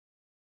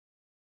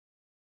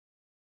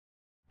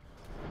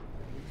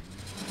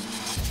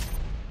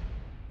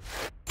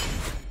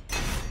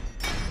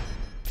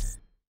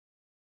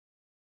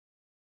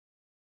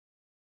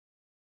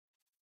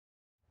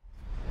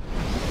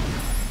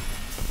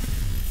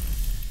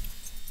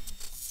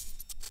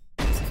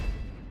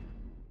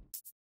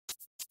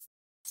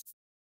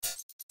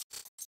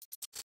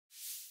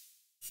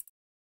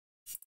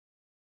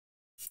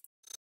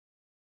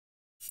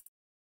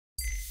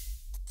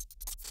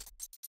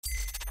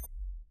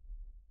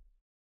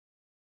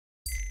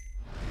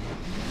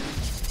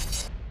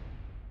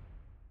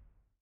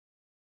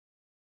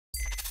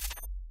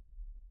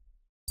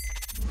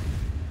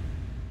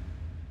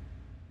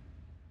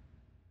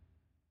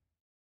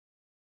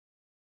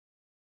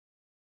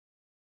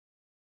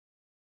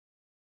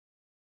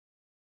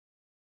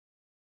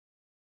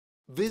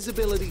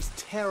Visibility's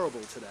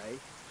terrible today.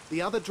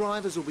 The other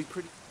drivers will be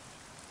pretty...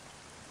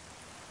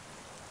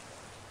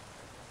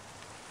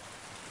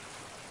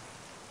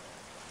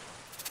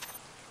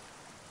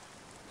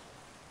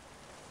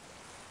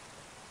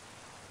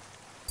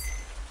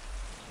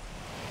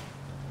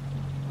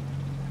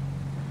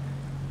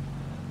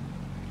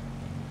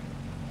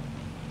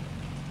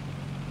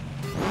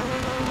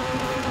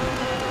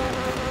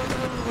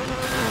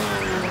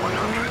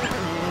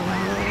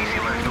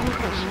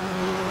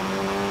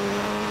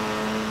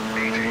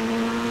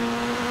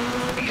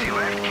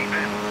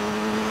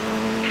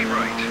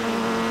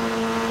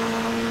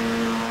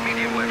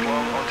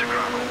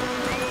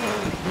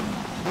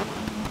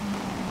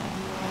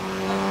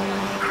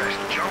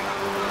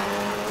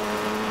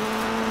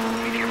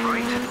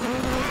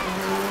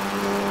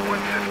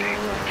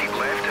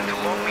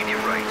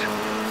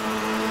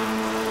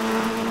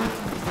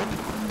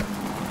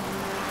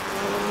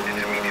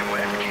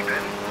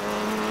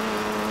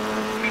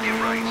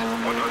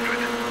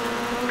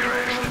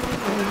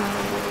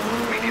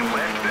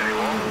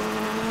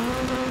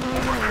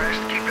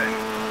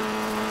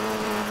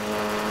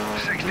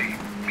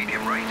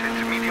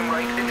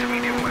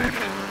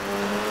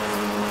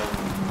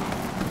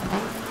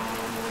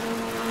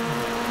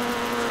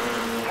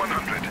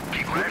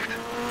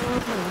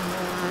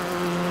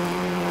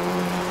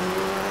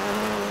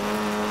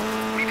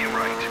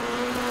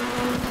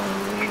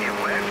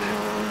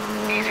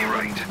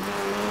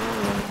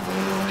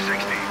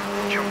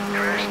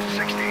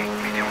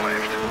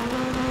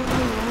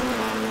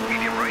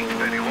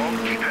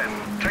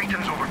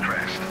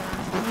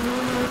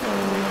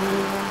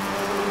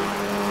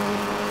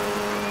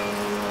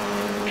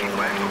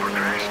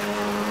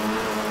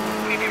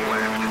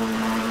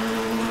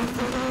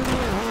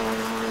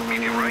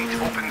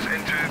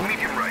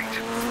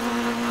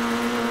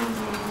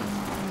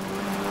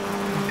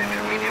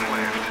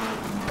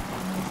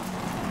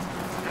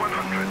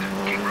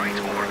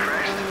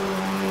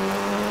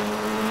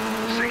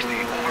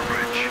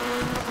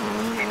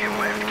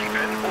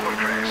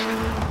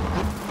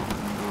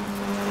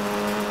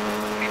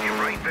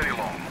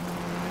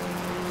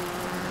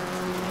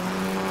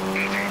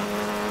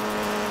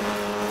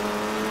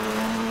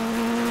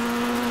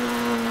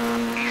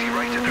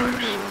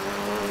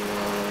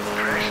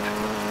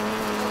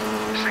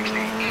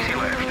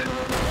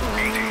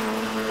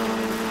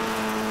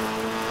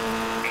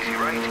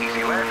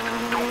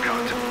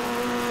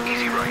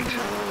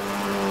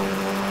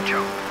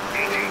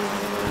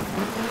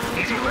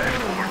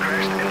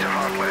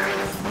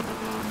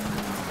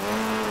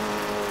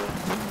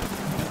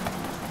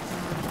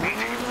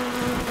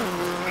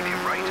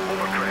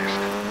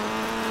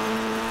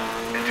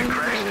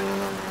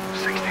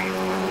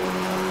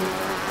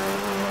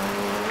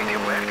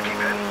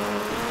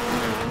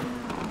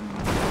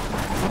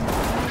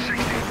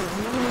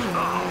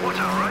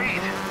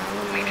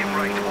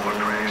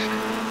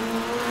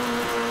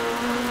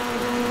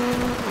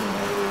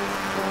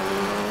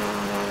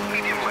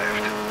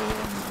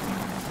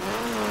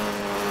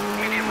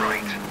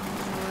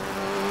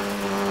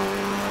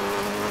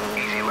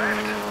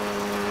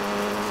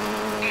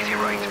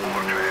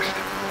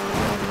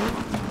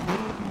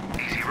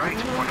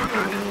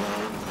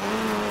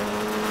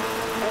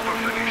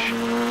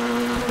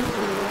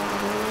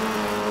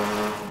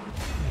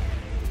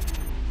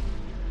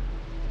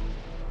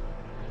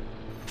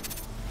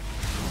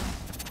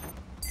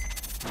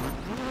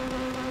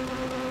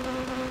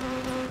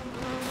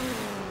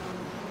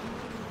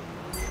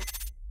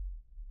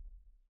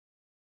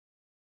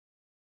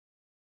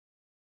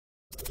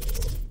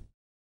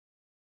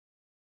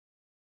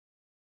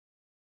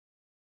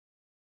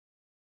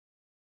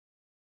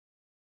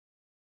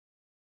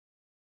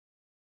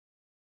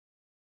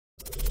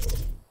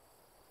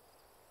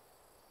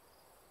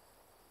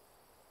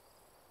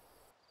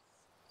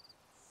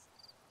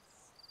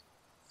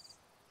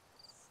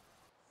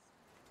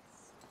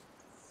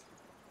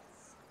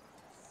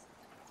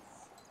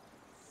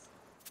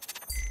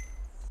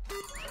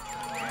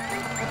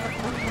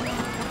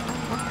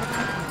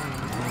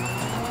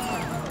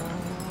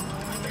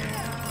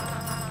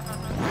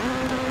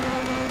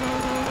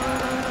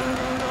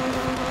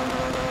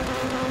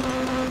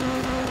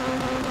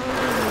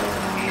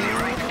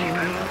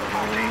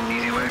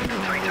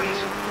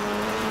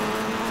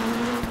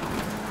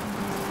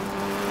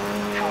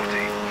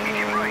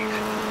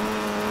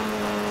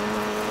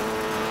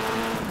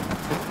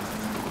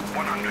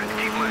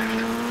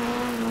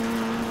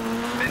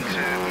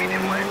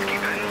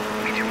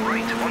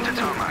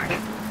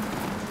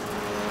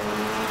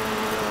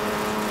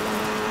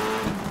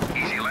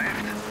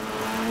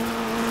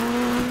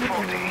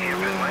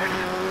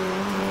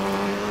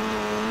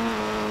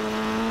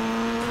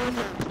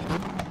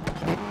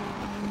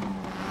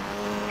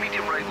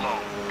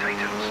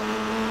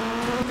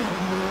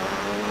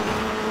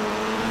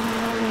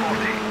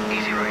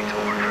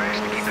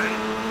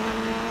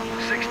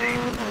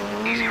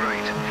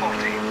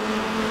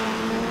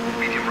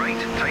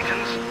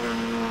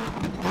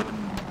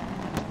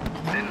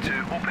 Into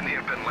open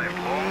hairpin left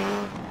long.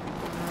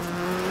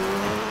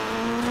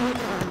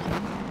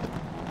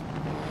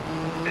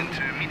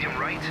 medium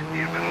right,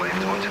 hairpin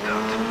left onto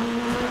dirt.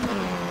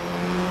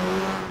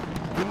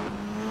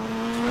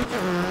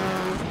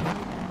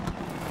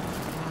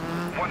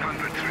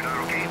 100 through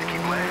narrow gate,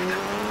 keep left.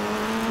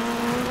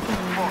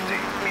 40,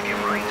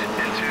 medium right,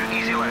 into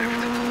easy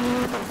left.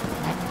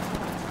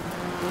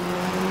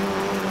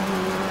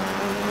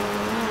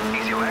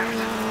 Easy left.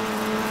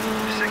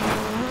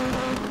 Signal.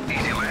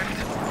 Easy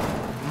left.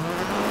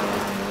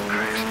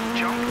 Crest,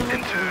 jump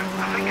into,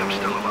 I think I'm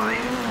still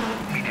alive.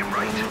 Medium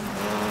right.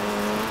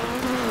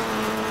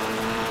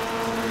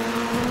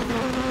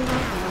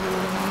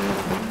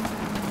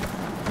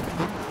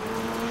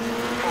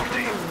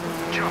 40,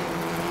 jump.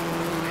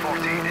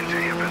 40 into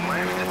hairpin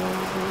left.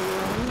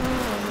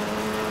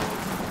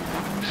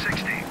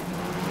 60.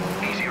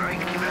 Easy right,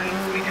 keep in.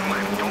 Medium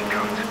left, don't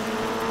cut.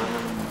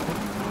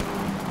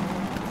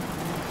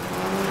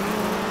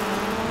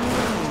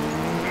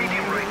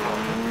 Medium right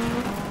long.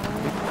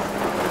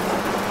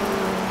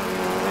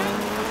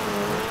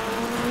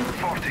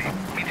 40.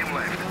 Medium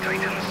left,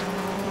 tightens.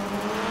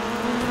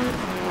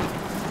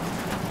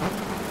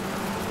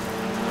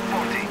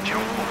 40.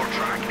 Jump over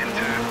track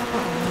into.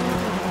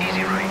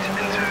 Easy right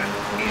into.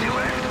 Easy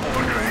left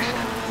over crest.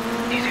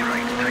 Easy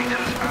right,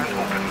 tightens and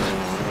opens.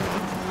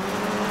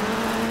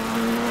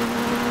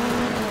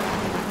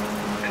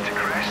 Into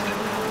crest.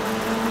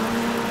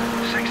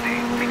 60,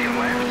 medium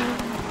left.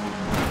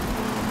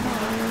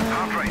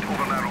 Hard right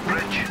over narrow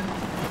bridge.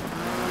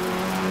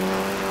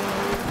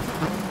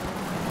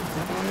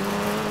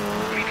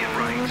 Medium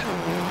right.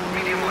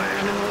 Medium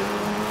left.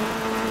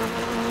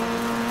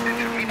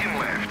 Into medium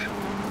left.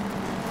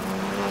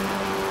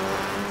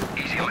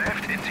 Easy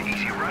left into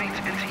easy right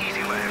into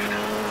easy left.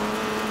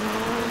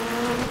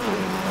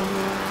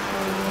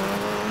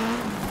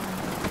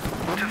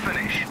 To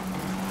finish.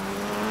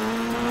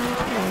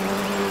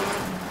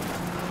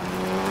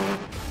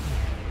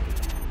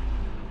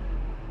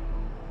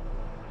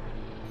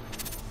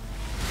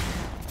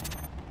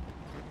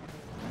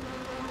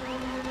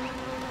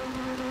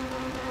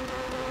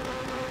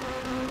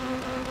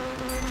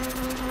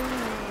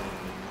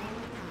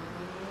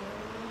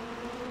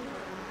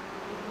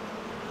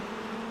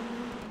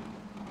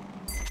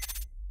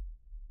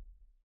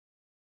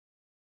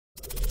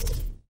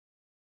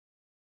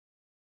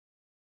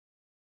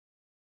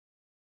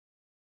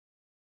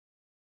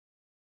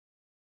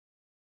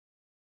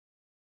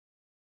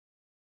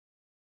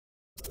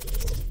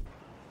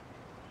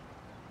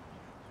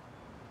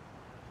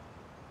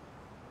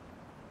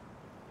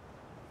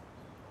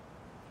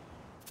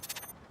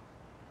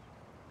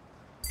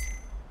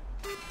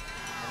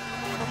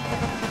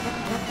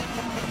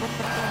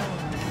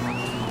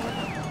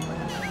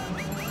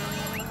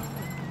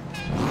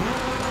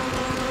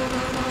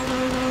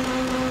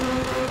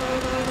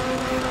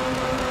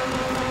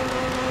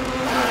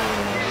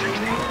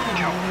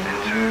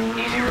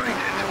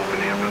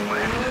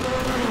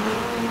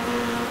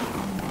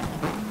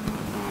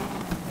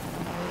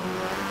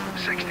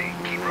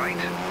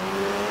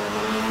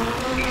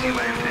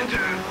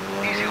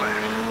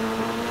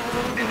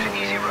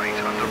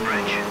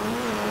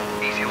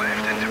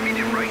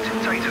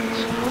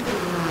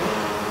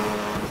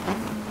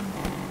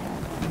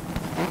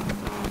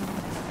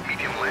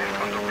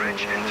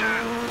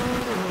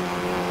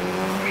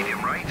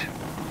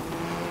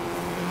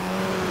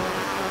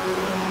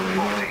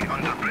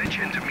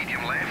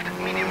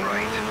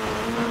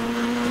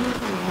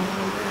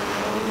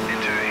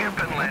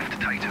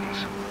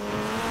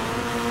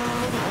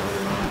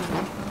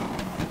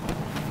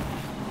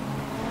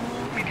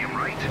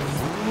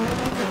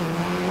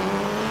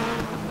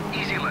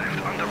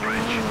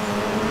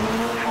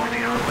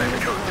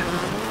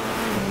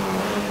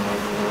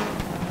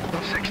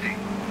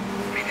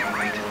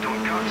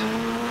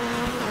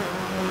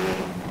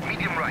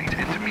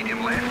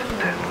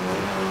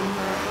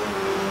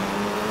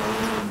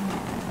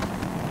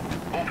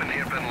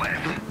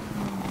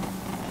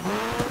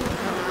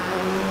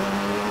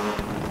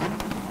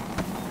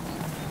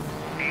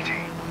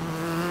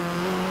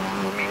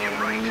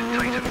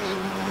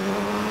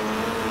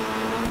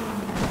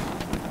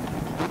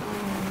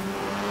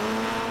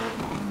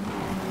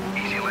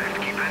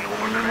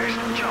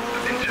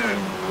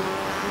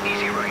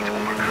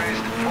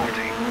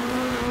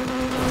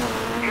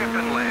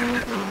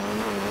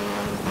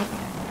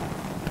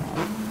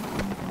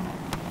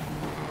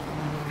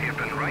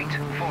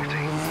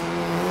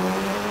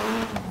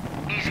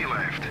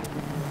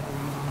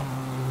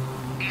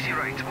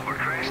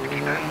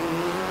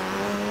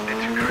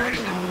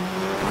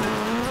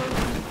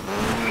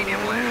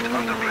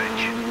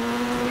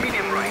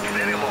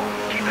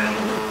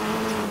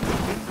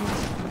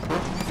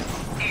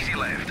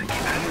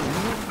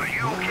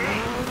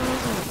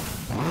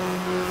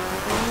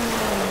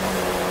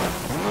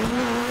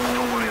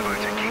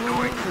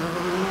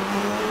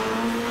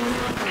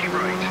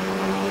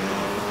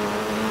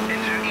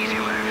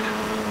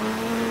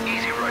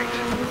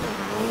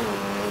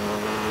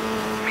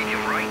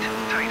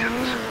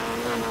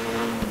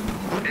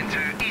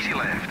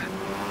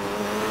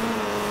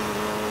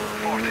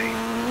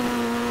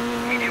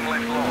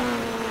 left long.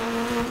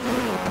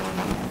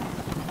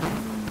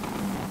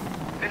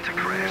 into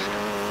crest.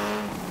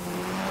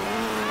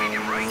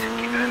 Medium right,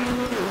 keep in.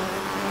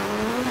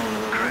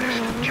 Crest,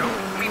 jump,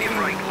 medium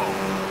right long.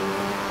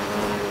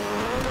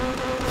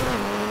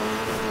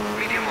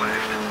 Medium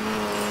left.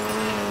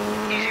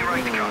 Easy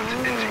right cut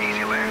into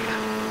easy left.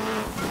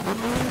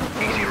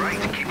 Easy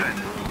right, keep in.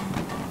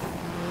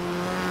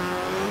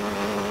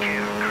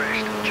 Care,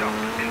 crest, jump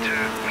into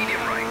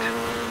medium right.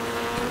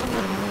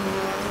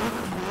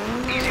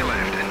 Easy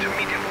left into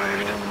medium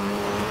left.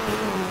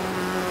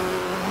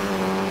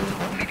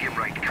 Medium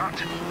right cut.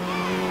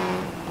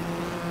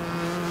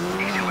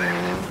 Easy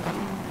left.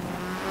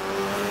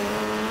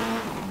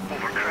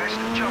 Over crest,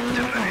 jump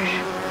to finish.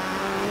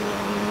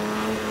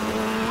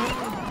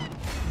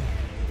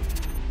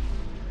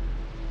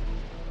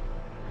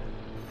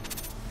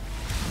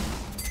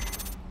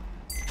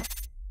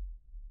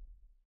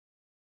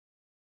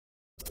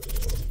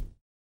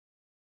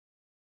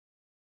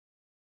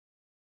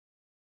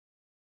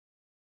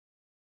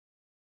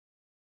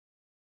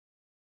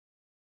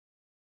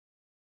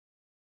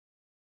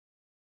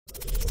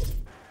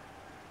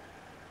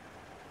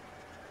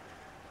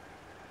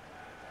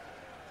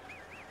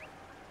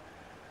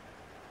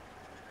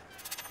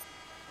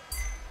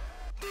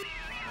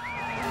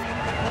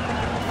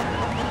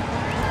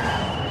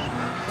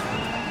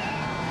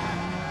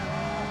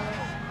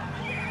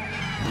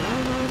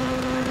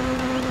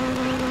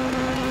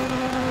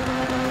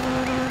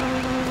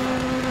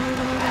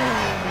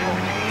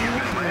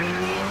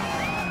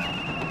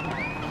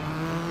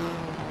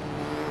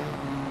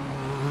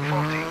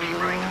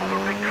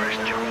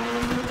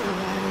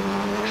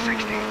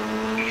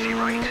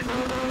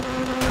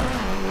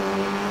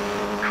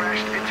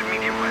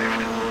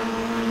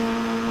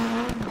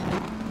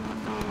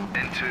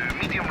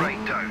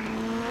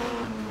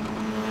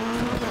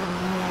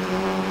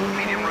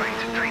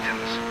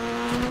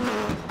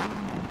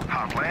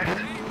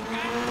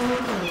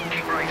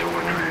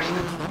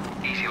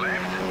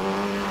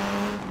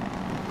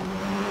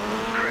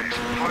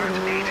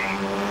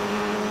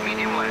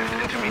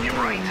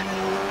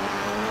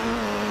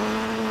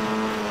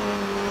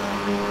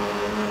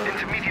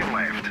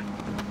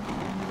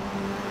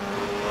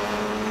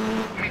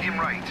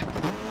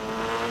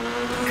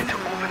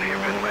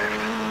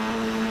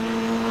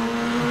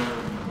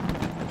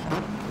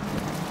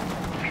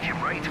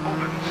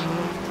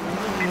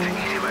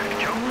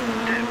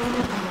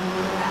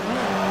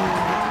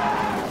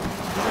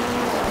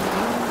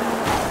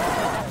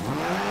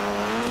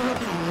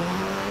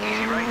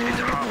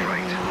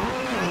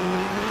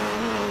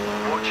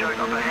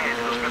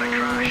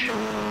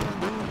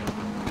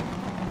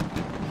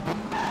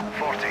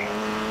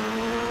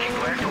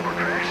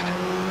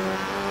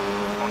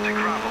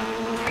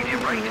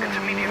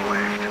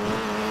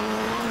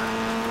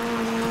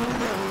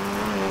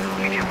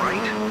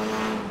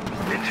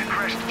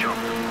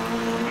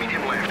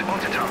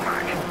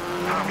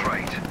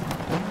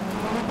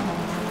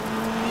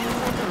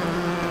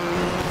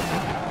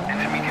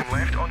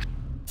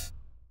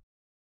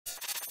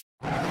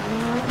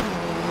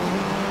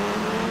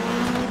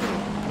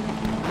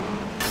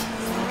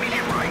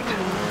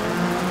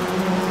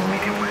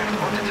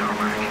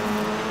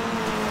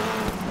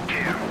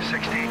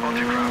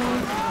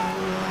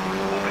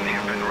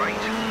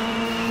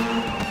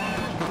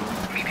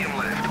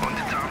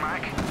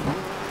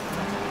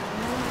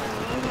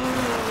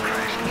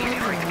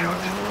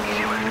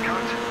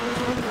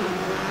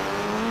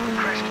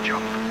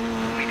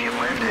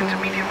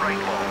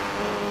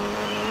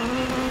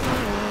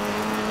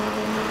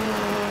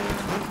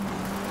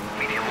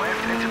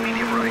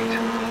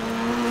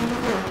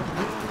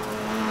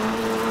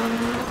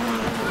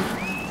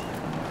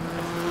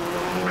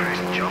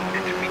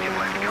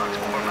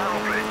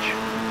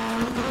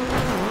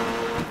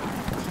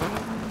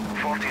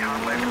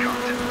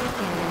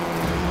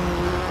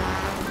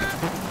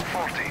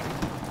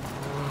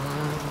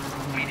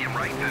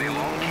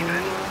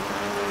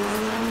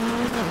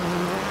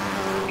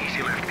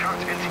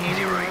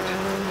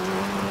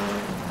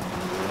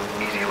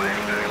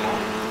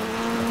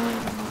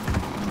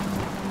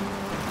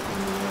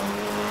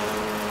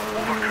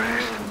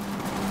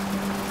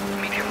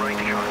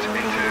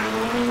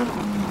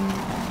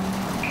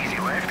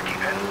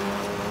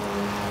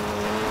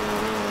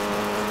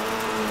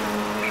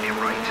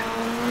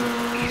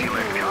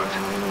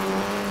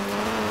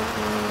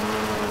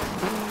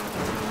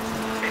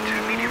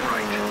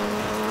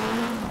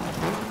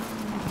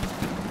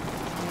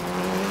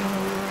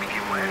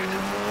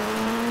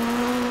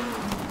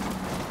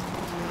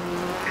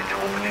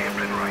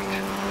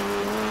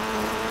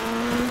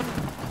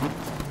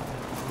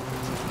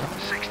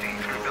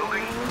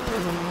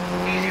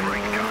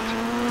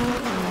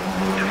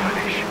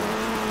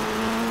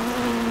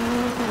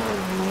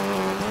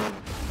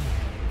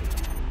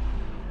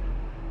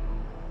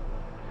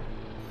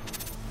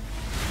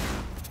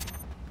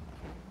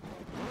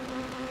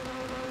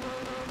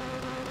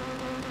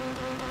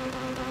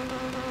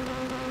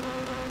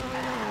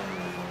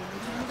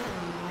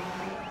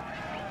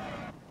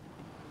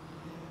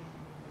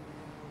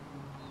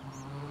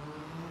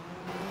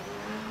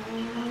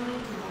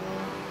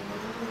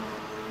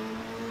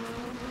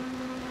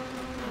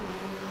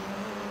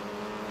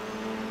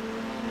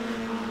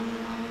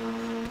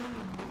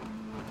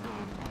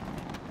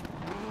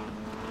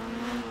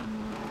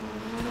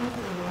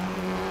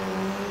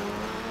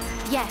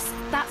 Yes,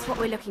 that's what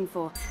we're looking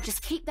for.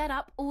 Just keep that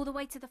up all the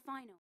way to the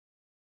final.